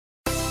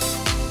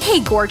Hey,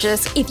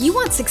 gorgeous. If you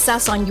want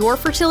success on your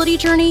fertility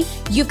journey,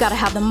 you've got to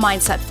have the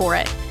mindset for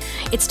it.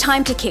 It's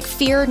time to kick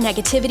fear,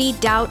 negativity,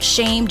 doubt,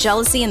 shame,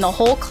 jealousy, and the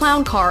whole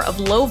clown car of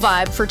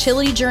low-vibe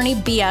fertility journey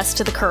BS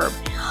to the curb.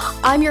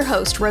 I'm your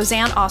host,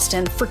 Roseanne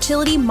Austin,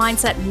 fertility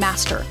mindset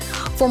master,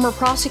 former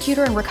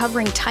prosecutor and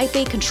recovering type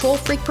A control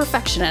freak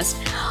perfectionist.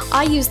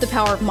 I use the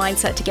power of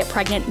mindset to get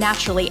pregnant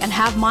naturally and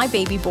have my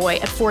baby boy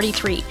at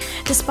 43,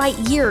 despite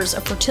years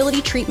of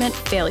fertility treatment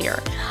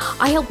failure.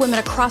 I help women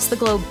across the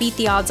globe beat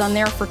the odds on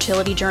their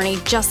fertility journey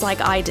just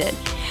like I did.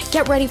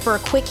 Get ready for a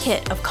quick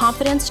hit of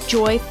confidence,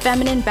 joy,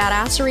 feminine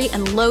badassery,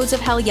 and loads of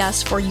hell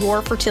yes for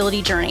your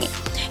fertility journey.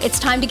 It's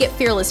time to get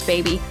fearless,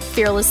 baby.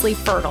 Fearlessly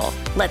fertile.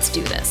 Let's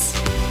do this.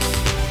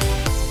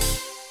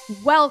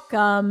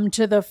 Welcome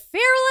to the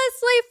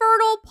Fearlessly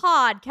Fertile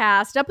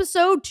Podcast,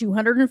 episode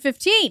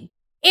 215.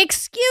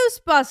 Excuse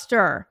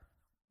Buster.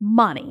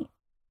 Money.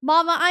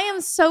 Mama, I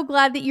am so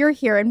glad that you're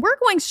here, and we're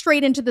going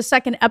straight into the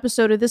second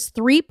episode of this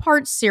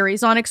 3-part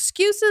series on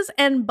excuses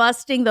and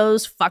busting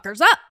those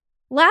fuckers up.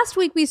 Last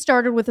week, we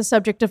started with the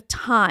subject of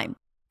time,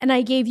 and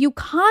I gave you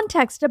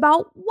context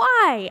about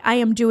why I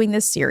am doing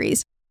this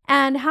series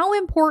and how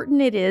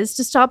important it is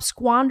to stop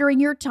squandering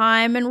your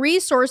time and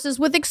resources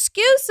with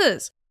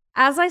excuses.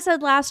 As I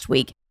said last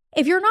week,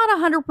 if you're not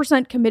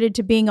 100% committed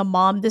to being a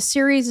mom, this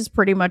series is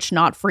pretty much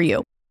not for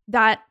you.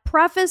 That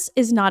preface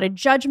is not a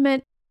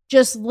judgment.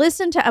 Just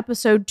listen to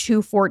episode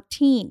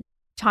 214.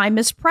 Time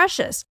is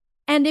precious.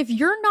 And if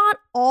you're not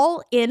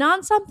all in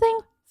on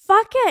something,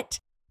 fuck it.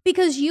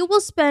 Because you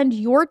will spend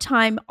your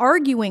time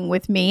arguing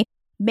with me,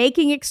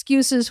 making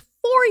excuses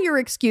for your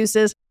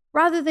excuses,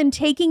 rather than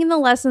taking in the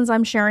lessons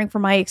I'm sharing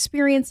from my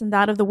experience and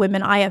that of the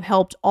women I have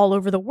helped all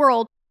over the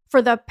world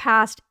for the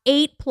past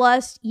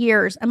 8+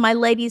 years. And my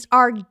ladies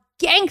are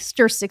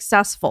gangster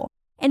successful.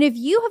 And if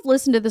you have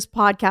listened to this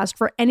podcast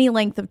for any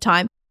length of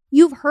time,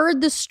 you've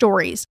heard the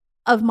stories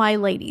of my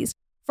ladies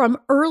from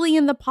early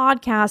in the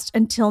podcast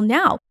until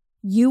now.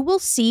 You will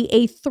see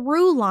a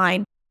through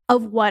line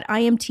of what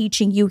I am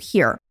teaching you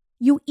here.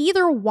 You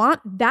either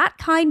want that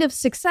kind of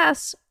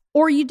success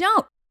or you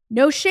don't.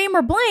 No shame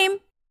or blame.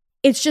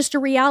 It's just a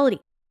reality.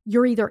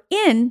 You're either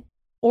in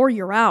or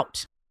you're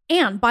out.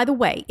 And by the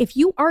way, if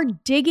you are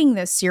digging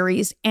this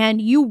series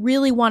and you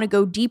really want to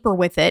go deeper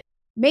with it,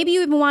 maybe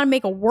you even want to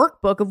make a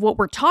workbook of what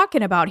we're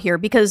talking about here,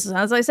 because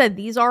as I said,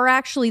 these are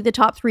actually the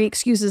top 3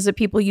 excuses that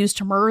people use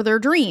to murder their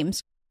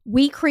dreams.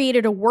 We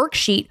created a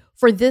worksheet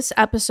for this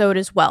episode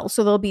as well.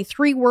 So there'll be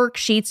 3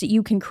 worksheets that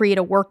you can create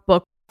a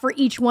workbook for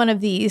each one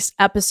of these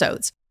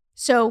episodes.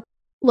 So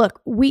look,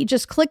 we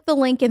just click the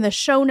link in the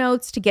show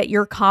notes to get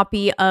your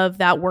copy of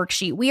that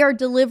worksheet. We are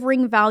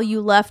delivering value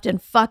left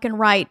and fucking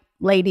right,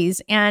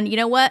 ladies. And you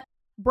know what?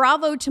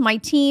 Bravo to my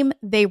team.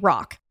 They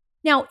rock.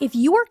 Now, if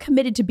you are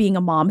committed to being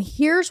a mom,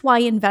 here's why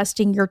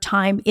investing your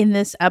time in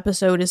this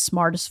episode is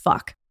smart as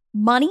fuck.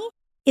 Money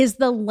is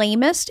the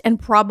lamest and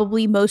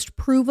probably most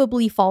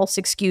provably false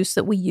excuse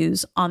that we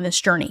use on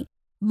this journey.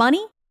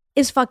 Money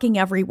is fucking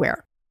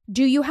everywhere.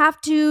 Do you have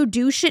to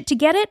do shit to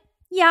get it?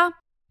 Yeah.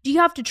 Do you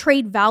have to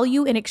trade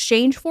value in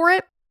exchange for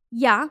it?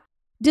 Yeah.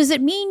 Does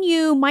it mean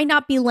you might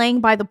not be laying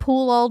by the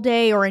pool all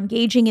day or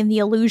engaging in the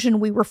illusion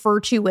we refer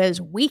to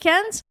as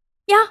weekends?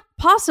 Yeah,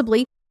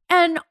 possibly.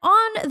 And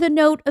on the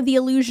note of the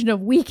illusion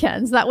of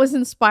weekends, that was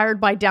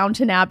inspired by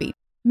Downton Abbey.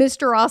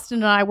 Mr. Austin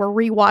and I were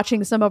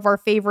rewatching some of our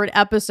favorite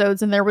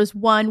episodes, and there was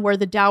one where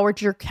the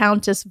Dowager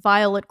Countess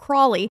Violet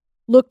Crawley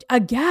looked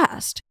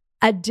aghast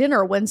at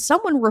dinner when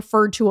someone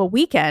referred to a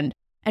weekend,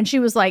 and she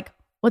was like,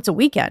 "What's a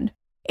weekend?"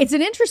 It's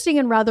an interesting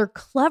and rather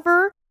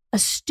clever,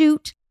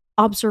 astute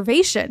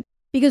observation.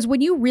 Because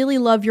when you really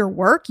love your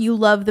work, you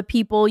love the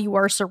people you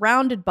are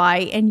surrounded by,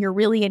 and you're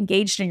really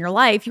engaged in your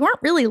life, you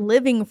aren't really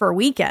living for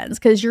weekends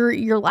because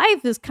your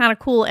life is kind of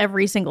cool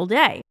every single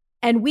day.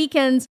 And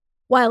weekends,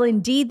 while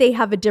indeed they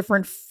have a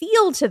different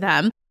feel to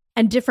them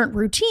and different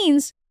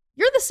routines,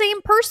 you're the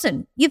same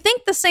person. You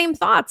think the same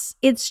thoughts.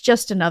 It's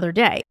just another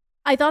day.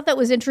 I thought that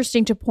was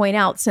interesting to point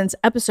out since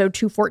episode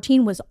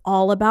 214 was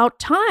all about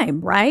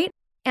time, right?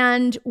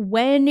 And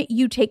when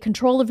you take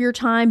control of your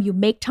time, you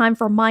make time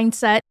for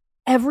mindset,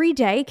 every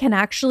day can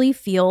actually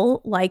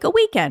feel like a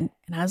weekend.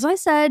 And as I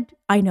said,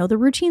 I know the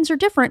routines are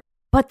different,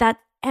 but that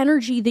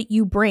energy that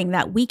you bring,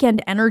 that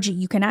weekend energy,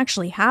 you can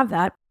actually have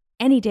that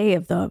any day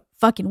of the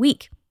fucking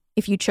week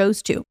if you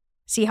chose to.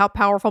 See how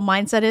powerful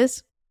mindset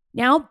is?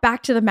 Now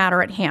back to the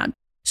matter at hand.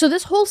 So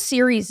this whole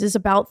series is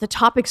about the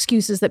top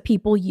excuses that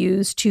people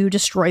use to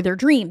destroy their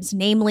dreams,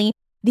 namely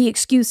the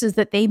excuses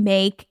that they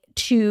make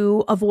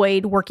to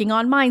avoid working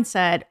on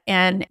mindset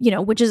and,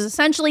 which is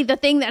essentially the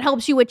thing that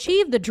helps you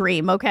achieve the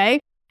dream, okay?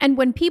 And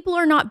when people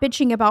are not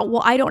bitching about,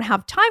 well, I don't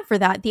have time for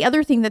that, the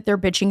other thing that they're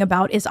bitching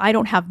about is I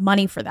don't have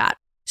money for that.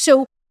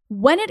 So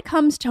when it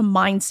comes to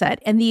mindset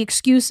and the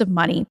excuse of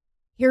money,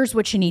 here's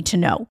what you need to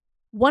know.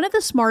 One of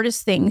the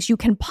smartest things you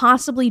can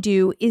possibly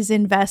do is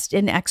invest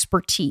in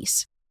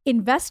expertise.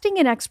 Investing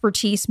in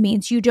expertise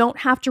means you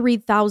don't have to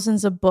read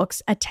thousands of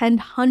books, attend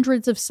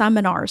hundreds of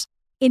seminars,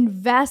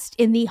 invest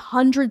in the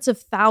hundreds of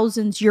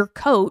thousands your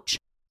coach,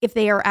 if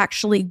they are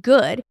actually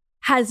good,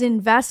 has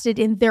invested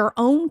in their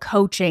own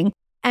coaching,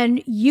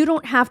 and you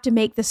don't have to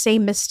make the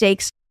same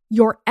mistakes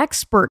your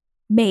expert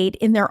made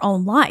in their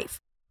own life.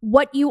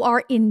 What you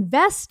are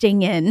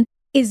investing in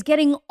is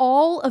getting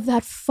all of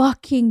that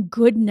fucking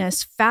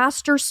goodness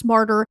faster,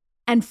 smarter,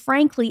 and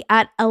frankly,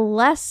 at a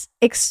less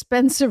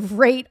expensive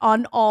rate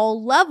on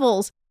all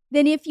levels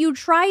than if you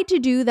tried to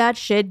do that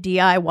shit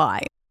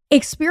DIY.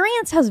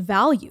 Experience has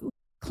value.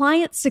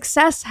 Client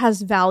success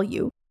has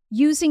value.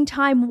 Using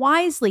time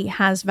wisely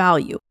has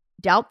value.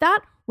 Doubt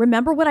that?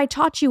 Remember what I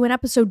taught you in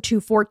episode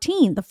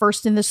 214, the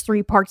first in this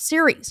 3-part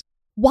series.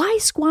 Why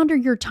squander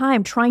your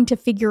time trying to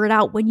figure it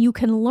out when you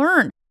can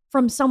learn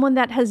from someone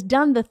that has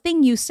done the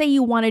thing you say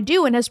you want to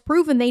do and has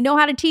proven they know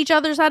how to teach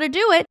others how to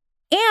do it,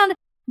 and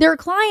their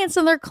clients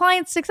and their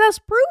clients' success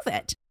prove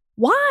it?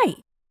 Why?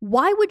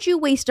 Why would you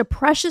waste a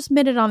precious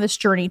minute on this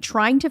journey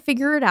trying to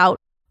figure it out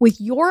with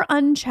your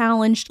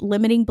unchallenged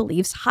limiting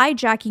beliefs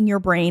hijacking your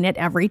brain at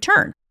every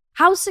turn?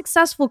 How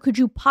successful could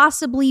you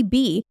possibly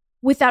be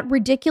with that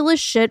ridiculous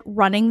shit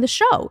running the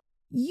show?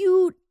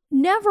 You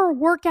never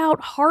work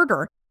out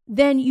harder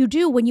than you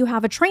do when you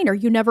have a trainer.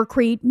 You never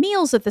create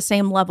meals at the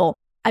same level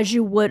as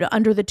you would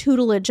under the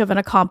tutelage of an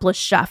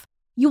accomplished chef.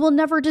 You will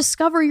never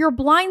discover your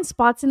blind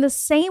spots in the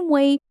same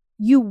way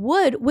you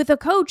would with a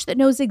coach that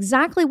knows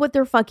exactly what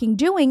they're fucking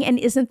doing and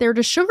isn't there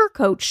to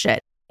sugarcoat shit.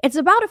 It's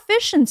about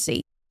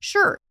efficiency.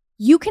 Sure,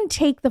 you can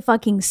take the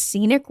fucking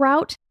scenic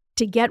route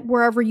to get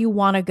wherever you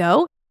want to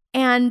go,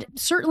 and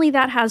certainly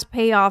that has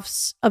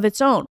payoffs of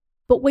its own.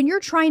 But when you're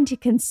trying to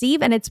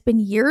conceive and it's been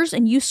years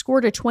and you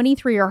scored a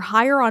 23 or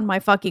higher on my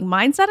fucking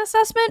mindset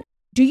assessment,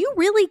 do you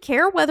really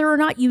care whether or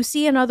not you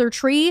see another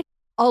tree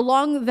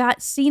along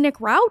that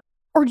scenic route?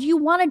 Or do you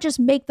want to just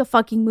make the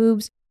fucking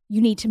moves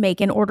you need to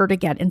make in order to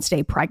get and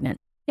stay pregnant?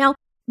 Now,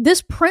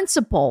 this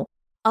principle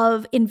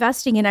of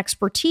investing in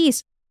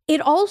expertise,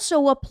 it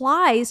also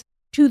applies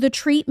to the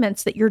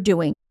treatments that you're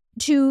doing,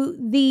 to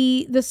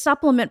the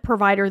supplement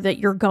provider that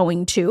you're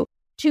going to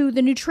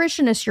the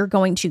nutritionist you're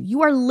going to.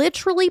 You are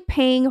literally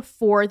paying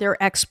for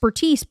their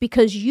expertise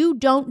because you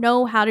don't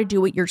know how to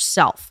do it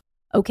yourself,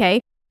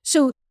 okay?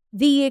 So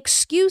the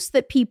excuse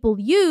that people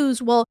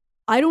use, well,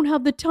 I don't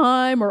have the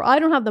time or I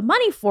don't have the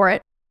money for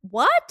it.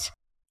 What?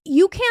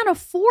 You can't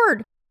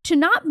afford to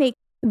not make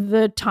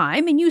the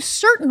time, and you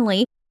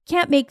certainly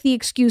can't make the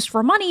excuse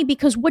for money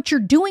because what you're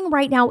doing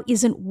right now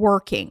isn't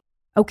working,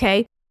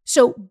 okay?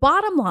 So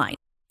bottom line,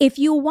 if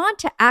you want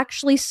to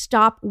actually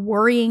stop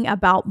worrying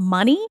about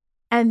money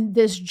and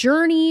this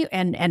journey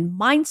and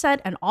mindset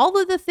and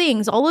all of the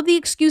things, all of the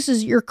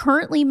excuses you're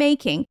currently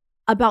making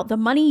about the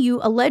money you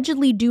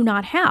allegedly do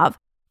not have,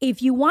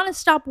 if you want to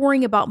stop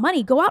worrying about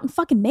money, go out and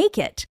fucking make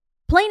it.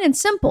 Plain and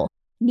simple.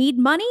 Need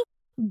money?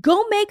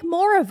 Go make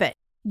more of it.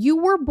 You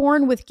were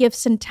born with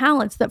gifts and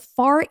talents that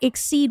far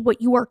exceed what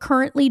you are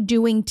currently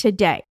doing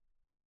today.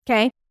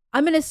 Okay?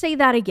 I'm going to say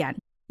that again.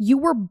 You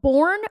were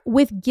born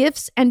with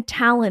gifts and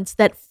talents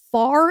that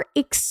far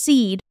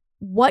exceed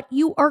what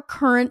you are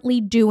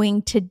currently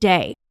doing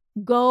today.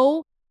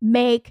 Go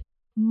make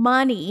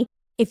money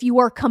if you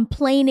are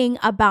complaining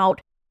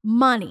about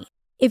money.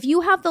 If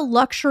you have the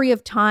luxury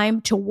of time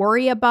to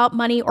worry about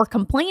money or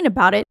complain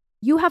about it,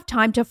 you have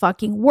time to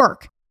fucking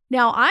work.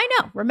 Now, I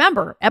know,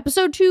 remember,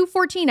 episode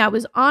 214, I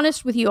was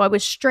honest with you. I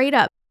was straight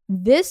up.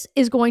 This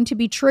is going to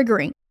be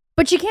triggering,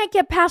 but you can't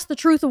get past the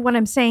truth of what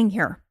I'm saying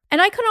here.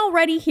 And I can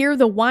already hear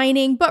the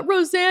whining, but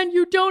Roseanne,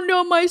 you don't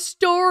know my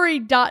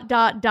story, ...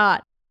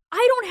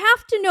 I don't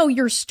have to know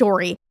your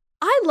story.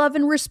 I love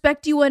and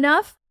respect you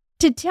enough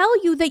to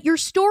tell you that your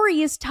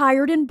story is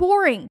tired and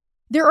boring.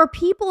 There are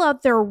people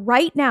out there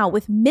right now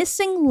with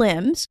missing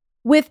limbs,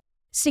 with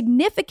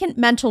significant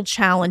mental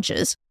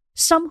challenges,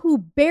 some who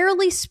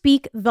barely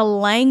speak the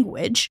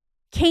language,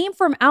 came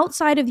from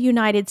outside of the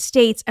United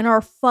States and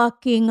are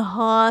fucking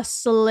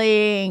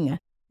hustling.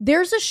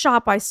 There's a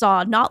shop I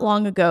saw not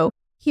long ago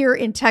here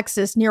in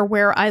Texas near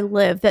where I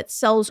live that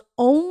sells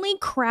only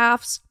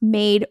crafts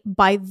made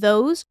by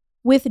those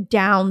with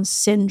Down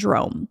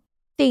syndrome.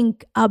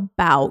 Think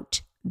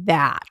about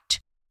that.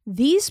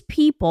 These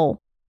people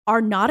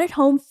are not at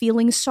home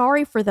feeling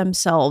sorry for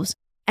themselves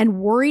and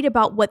worried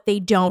about what they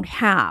don't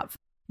have.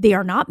 They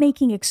are not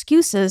making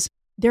excuses.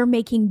 They're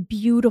making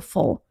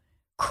beautiful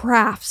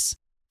crafts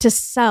to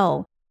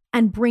sell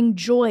and bring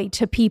joy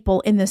to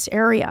people in this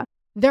area.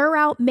 They're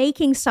out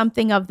making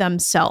something of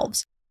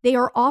themselves. They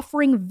are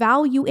offering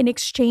value in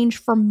exchange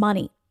for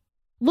money.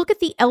 Look at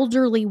the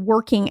elderly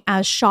working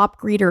as shop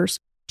greeters,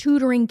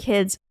 tutoring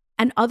kids,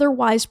 and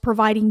otherwise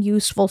providing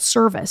useful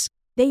service.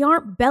 They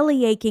aren't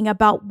belly aching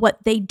about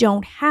what they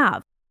don't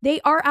have. They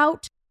are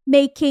out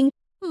making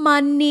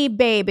money,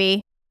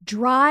 baby.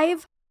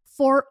 Drive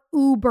for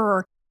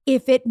Uber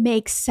if it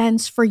makes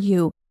sense for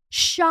you.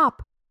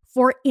 Shop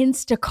for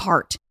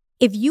Instacart.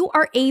 If you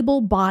are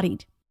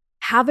able-bodied,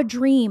 have a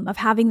dream of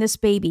having this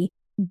baby,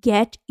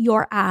 get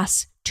your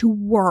ass to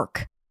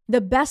work.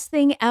 The best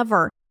thing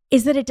ever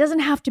is that it doesn't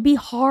have to be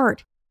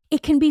hard.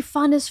 It can be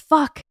fun as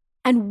fuck.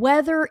 And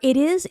whether it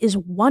is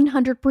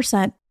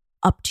 100%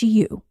 up to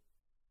you.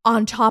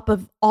 On top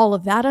of all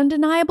of that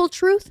undeniable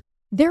truth,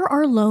 there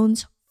are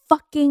loans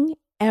fucking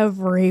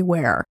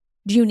everywhere.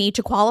 Do you need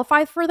to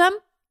qualify for them?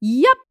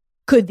 Yep.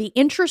 Could the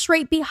interest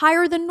rate be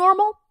higher than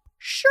normal?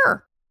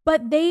 Sure.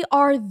 But they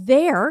are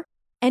there.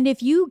 And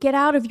if you get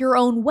out of your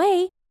own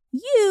way,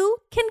 you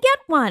can get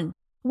one.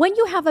 When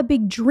you have a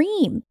big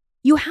dream,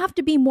 you have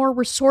to be more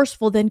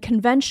resourceful than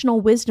conventional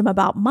wisdom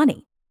about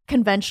money.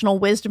 Conventional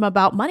wisdom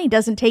about money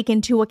doesn't take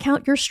into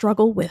account your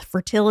struggle with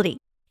fertility.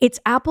 It's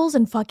apples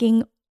and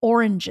fucking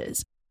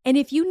oranges. And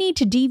if you need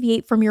to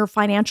deviate from your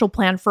financial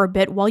plan for a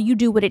bit while you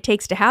do what it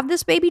takes to have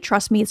this baby,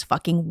 trust me, it's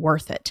fucking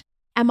worth it.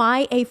 Am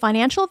I a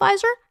financial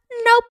advisor?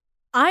 Nope.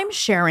 I'm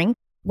sharing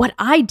what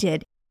I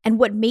did and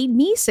what made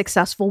me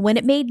successful when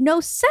it made no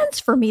sense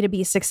for me to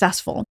be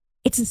successful.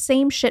 It's the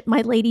same shit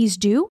my ladies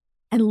do,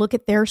 and look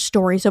at their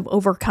stories of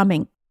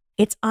overcoming.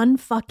 It's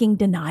unfucking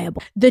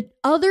deniable. The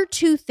other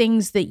two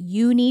things that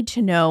you need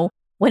to know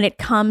when it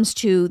comes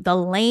to the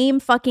lame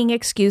fucking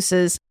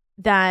excuses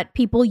that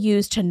people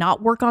use to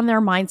not work on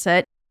their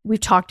mindset, we've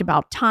talked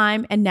about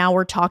time, and now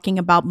we're talking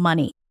about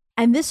money.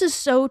 And this is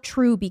so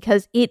true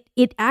because it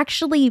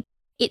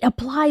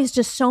applies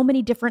to so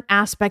many different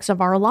aspects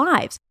of our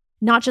lives,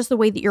 not just the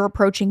way that you're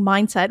approaching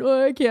mindset.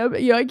 Oh, I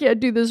can't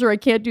do this or I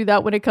can't do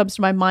that when it comes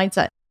to my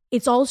mindset.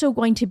 It's also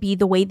going to be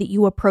the way that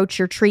you approach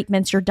your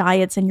treatments, your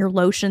diets, and your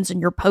lotions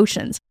and your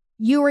potions.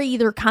 You are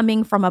either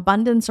coming from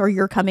abundance or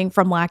you're coming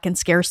from lack and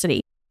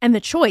scarcity, and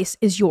the choice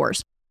is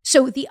yours.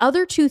 So the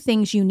other two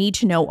things you need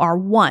to know are,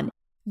 one,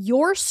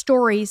 your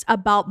stories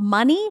about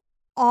money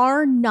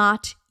are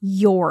not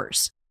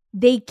yours.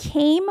 They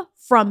came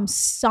from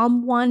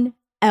someone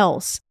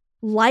else,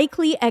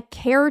 likely a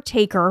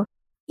caretaker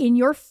in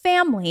your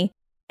family,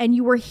 and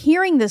you were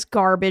hearing this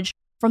garbage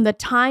from the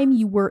time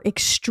you were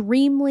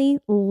extremely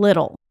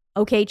little.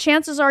 Okay,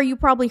 chances are you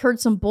probably heard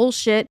some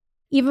bullshit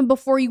even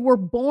before you were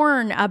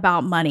born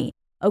about money.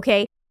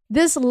 Okay,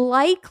 this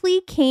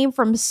likely came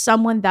from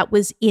someone that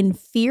was in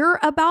fear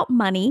about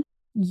money,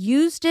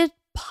 used it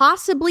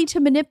possibly to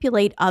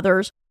manipulate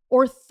others,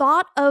 or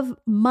thought of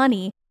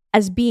money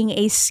as being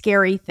a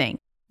scary thing.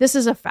 This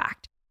is a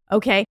fact,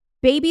 okay?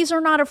 Babies are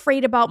not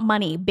afraid about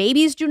money.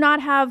 Babies do not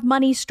have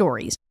money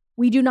stories.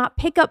 We do not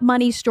pick up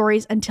money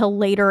stories until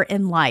later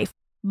in life,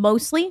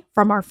 mostly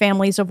from our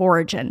families of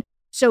origin.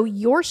 So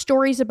your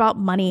stories about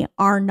money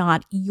are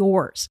not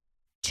yours.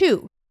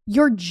 2,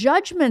 your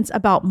judgments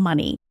about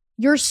money,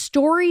 your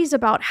stories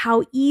about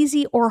how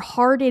easy or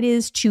hard it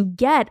is to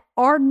get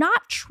are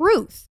not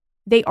truth.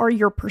 They are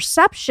your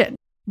perception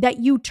that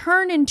you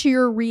turn into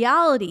your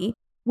reality,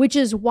 which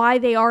is why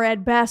they are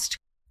at best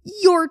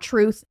your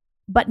truth,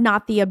 but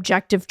not the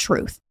objective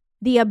truth.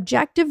 The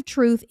objective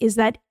truth is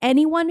that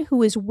anyone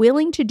who is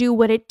willing to do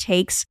what it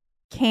takes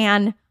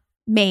can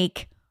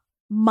make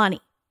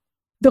money.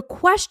 The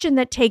question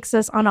that takes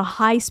us on a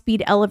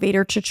high-speed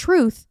elevator to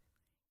truth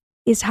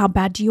is, how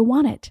bad do you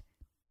want it?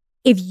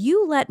 If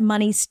you let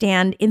money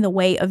stand in the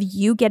way of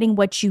you getting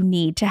what you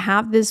need to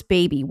have this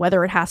baby,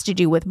 whether it has to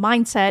do with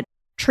mindset,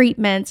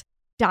 treatments,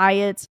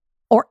 diets,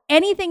 or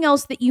anything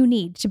else that you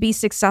need to be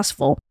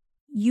successful,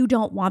 you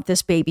don't want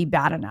this baby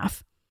bad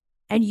enough.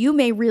 And you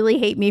may really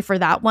hate me for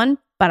that one,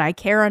 but I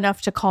care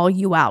enough to call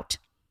you out.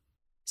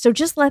 So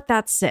just let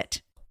that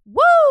sit.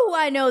 Woo!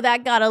 I know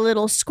that got a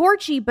little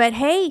scorchy, but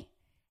hey,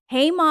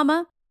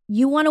 mama,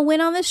 you want to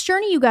win on this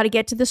journey, you got to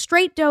get to the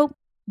straight dope.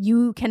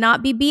 You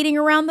cannot be beating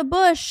around the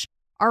bush,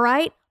 all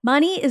right?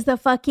 Money is the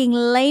fucking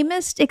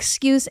lamest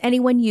excuse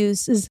anyone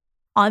uses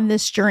on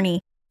this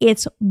journey.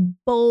 It's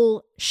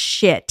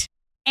bullshit.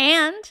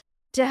 And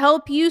to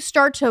help you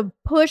start to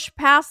push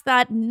past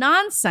that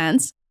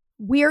nonsense,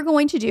 we are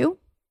going to do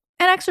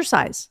an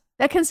exercise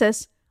that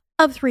consists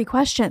of 3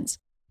 questions.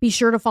 Be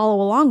sure to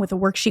follow along with the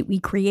worksheet we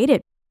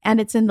created,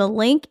 and it's in the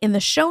link in the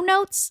show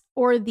notes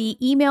or the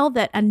email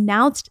that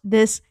announced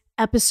this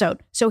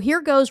episode. So here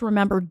goes.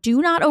 Remember,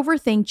 do not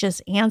overthink,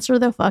 just answer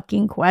the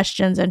fucking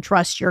questions and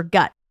trust your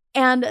gut.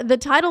 And the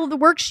title of the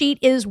worksheet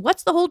is,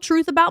 What's the Whole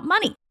Truth About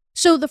Money?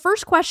 So the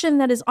first question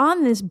that is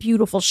on this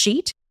beautiful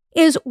sheet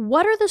is,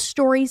 what are the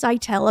stories I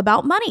tell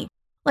about money?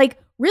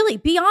 Like, really,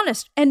 be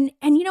honest. And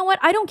you know what?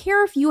 I don't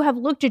care if you have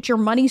looked at your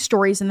money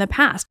stories in the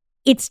past.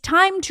 It's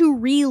time to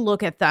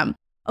re-look at them.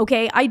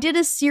 Okay, I did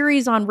a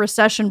series on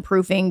recession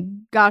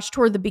proofing,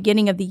 toward the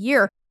beginning of the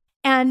year.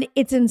 And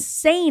it's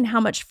insane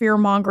how much fear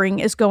mongering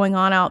is going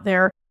on out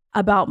there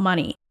about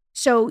money.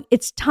 So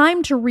it's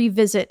time to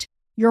revisit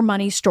your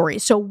money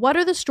stories. So what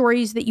are the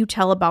stories that you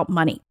tell about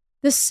money?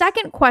 The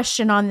second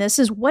question on this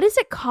is, what is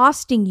it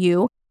costing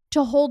you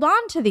to hold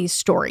on to these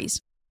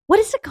stories? What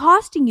is it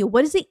costing you?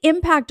 What is the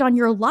impact on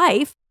your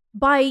life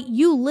by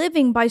you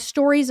living by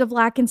stories of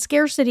lack and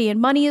scarcity,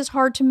 and money is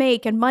hard to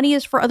make and money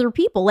is for other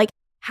people? Like,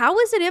 how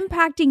is it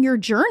impacting your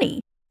journey?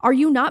 Are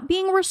you not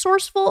being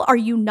resourceful? Are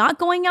you not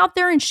going out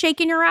there and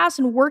shaking your ass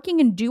and working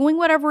and doing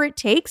whatever it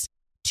takes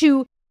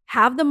to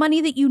have the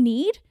money that you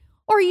need?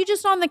 Or are you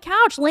just on the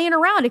couch laying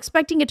around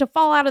expecting it to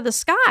fall out of the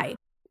sky?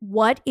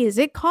 What is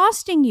it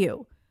costing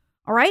you?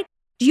 All right.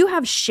 Do you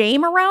have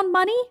shame around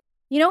money?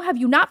 Have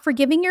you not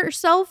forgiven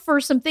yourself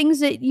for some things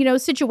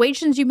that,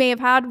 situations you may have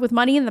had with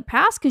money in the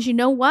past? Because you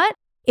know what?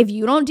 If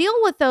you don't deal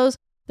with those,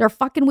 they're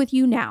fucking with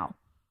you now.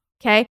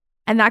 Okay.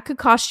 And that could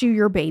cost you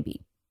your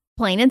baby.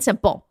 Plain and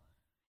simple.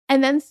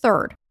 And then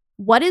third,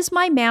 what is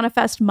my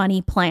manifest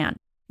money plan?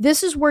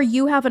 This is where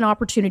you have an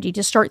opportunity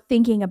to start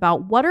thinking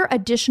about what are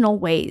additional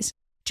ways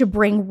to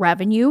bring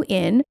revenue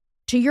in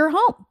to your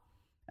home.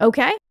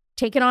 Okay.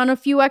 Taking on a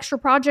few extra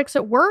projects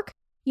at work.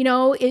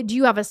 Do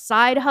you have a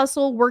side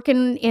hustle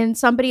working in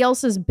somebody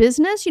else's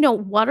business?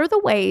 What are the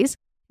ways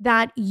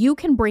that you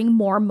can bring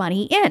more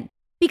money in?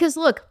 Because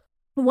look,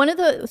 one of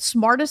the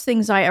smartest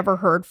things I ever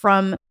heard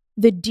from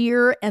the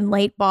dear and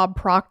late Bob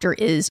Proctor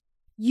is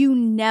you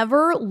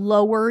never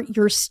lower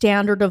your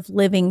standard of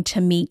living to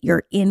meet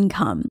your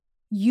income.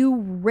 You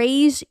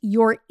raise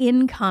your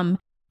income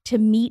to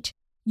meet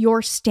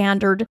your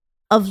standard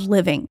of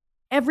living.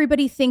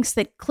 Everybody thinks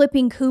that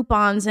clipping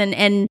coupons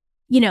and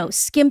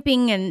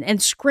skimping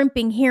and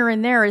scrimping here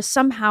and there is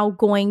somehow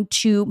going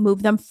to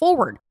move them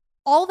forward.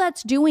 All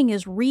that's doing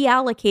is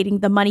reallocating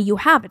the money you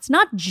have. It's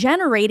not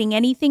generating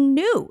anything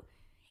new.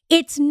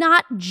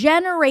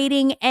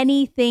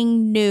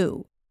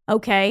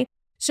 Okay?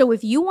 So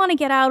if you want to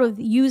get out of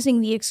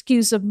using the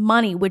excuse of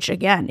money, which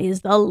again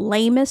is the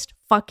lamest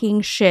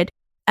fucking shit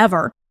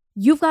ever,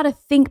 you've got to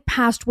think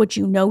past what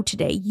you know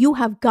today. You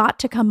have got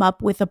to come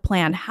up with a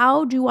plan.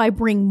 How do I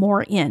bring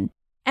more in?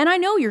 And I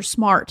know you're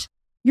smart.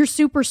 You're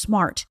super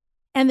smart.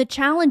 And the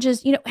challenge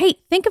is, hey,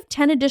 think of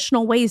 10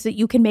 additional ways that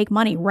you can make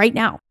money right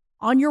now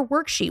on your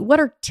worksheet. What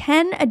are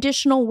 10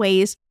 additional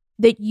ways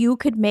that you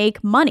could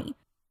make money,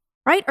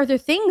 right? Are there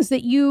things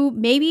that you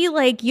maybe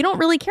you don't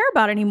really care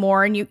about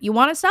anymore and you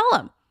want to sell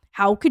them?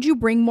 How could you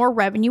bring more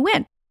revenue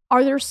in?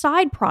 Are there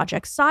side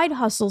projects, side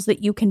hustles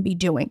that you can be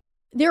doing?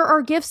 There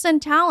are gifts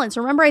and talents.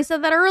 Remember, I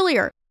said that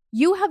earlier.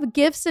 You have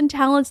gifts and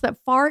talents that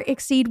far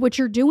exceed what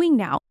you're doing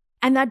now.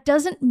 And that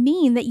doesn't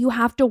mean that you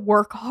have to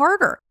work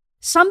harder.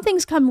 Some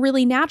things come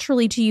really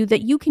naturally to you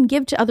that you can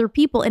give to other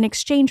people in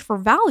exchange for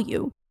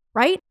value,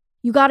 right?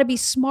 You got to be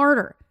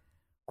smarter.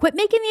 Quit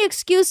making the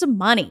excuse of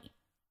money.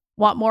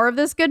 Want more of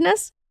this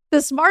goodness?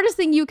 The smartest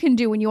thing you can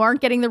do when you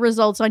aren't getting the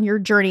results on your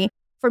journey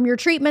from your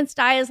treatments,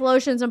 diets,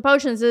 lotions, and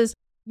potions is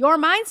your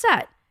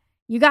mindset.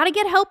 You got to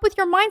get help with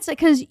your mindset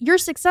because your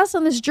success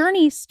on this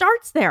journey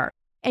starts there.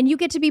 And you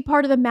get to be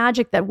part of the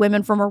magic that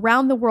women from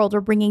around the world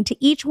are bringing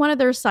to each one of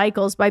their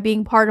cycles by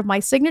being part of my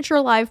signature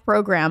live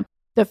program,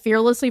 the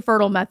Fearlessly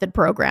Fertile Method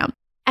program.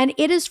 And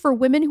it is for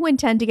women who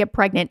intend to get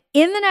pregnant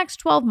in the next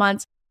 12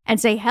 months and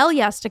say hell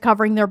yes to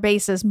covering their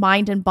bases,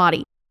 mind and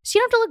body. So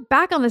you don't have to look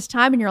back on this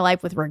time in your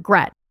life with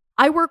regret.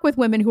 I work with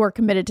women who are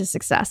committed to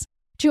success.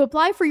 To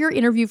apply for your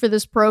interview for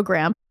this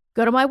program,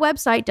 go to my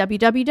website,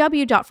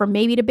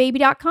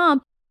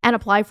 www.frommaybe2baby.com, and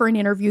apply for an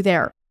interview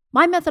there.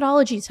 My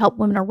methodologies help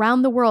women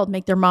around the world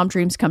make their mom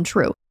dreams come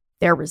true.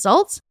 Their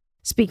results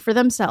speak for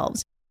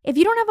themselves. If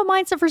you don't have a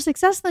mindset for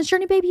success in this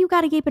journey, baby, you got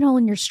to gape and hole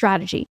in your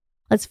strategy.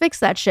 Let's fix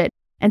that shit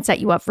and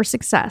set you up for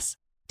success.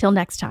 Till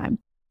next time,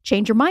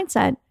 change your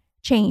mindset,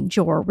 change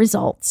your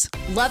results.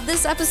 Love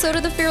this episode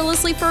of the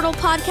Fearlessly Fertile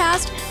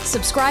podcast?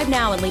 Subscribe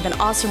now and leave an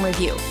awesome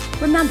review.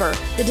 Remember,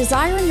 the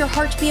desire in your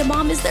heart to be a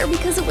mom is there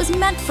because it was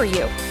meant for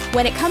you.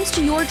 When it comes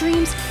to your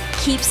dreams,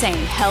 keep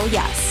saying hell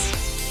yes.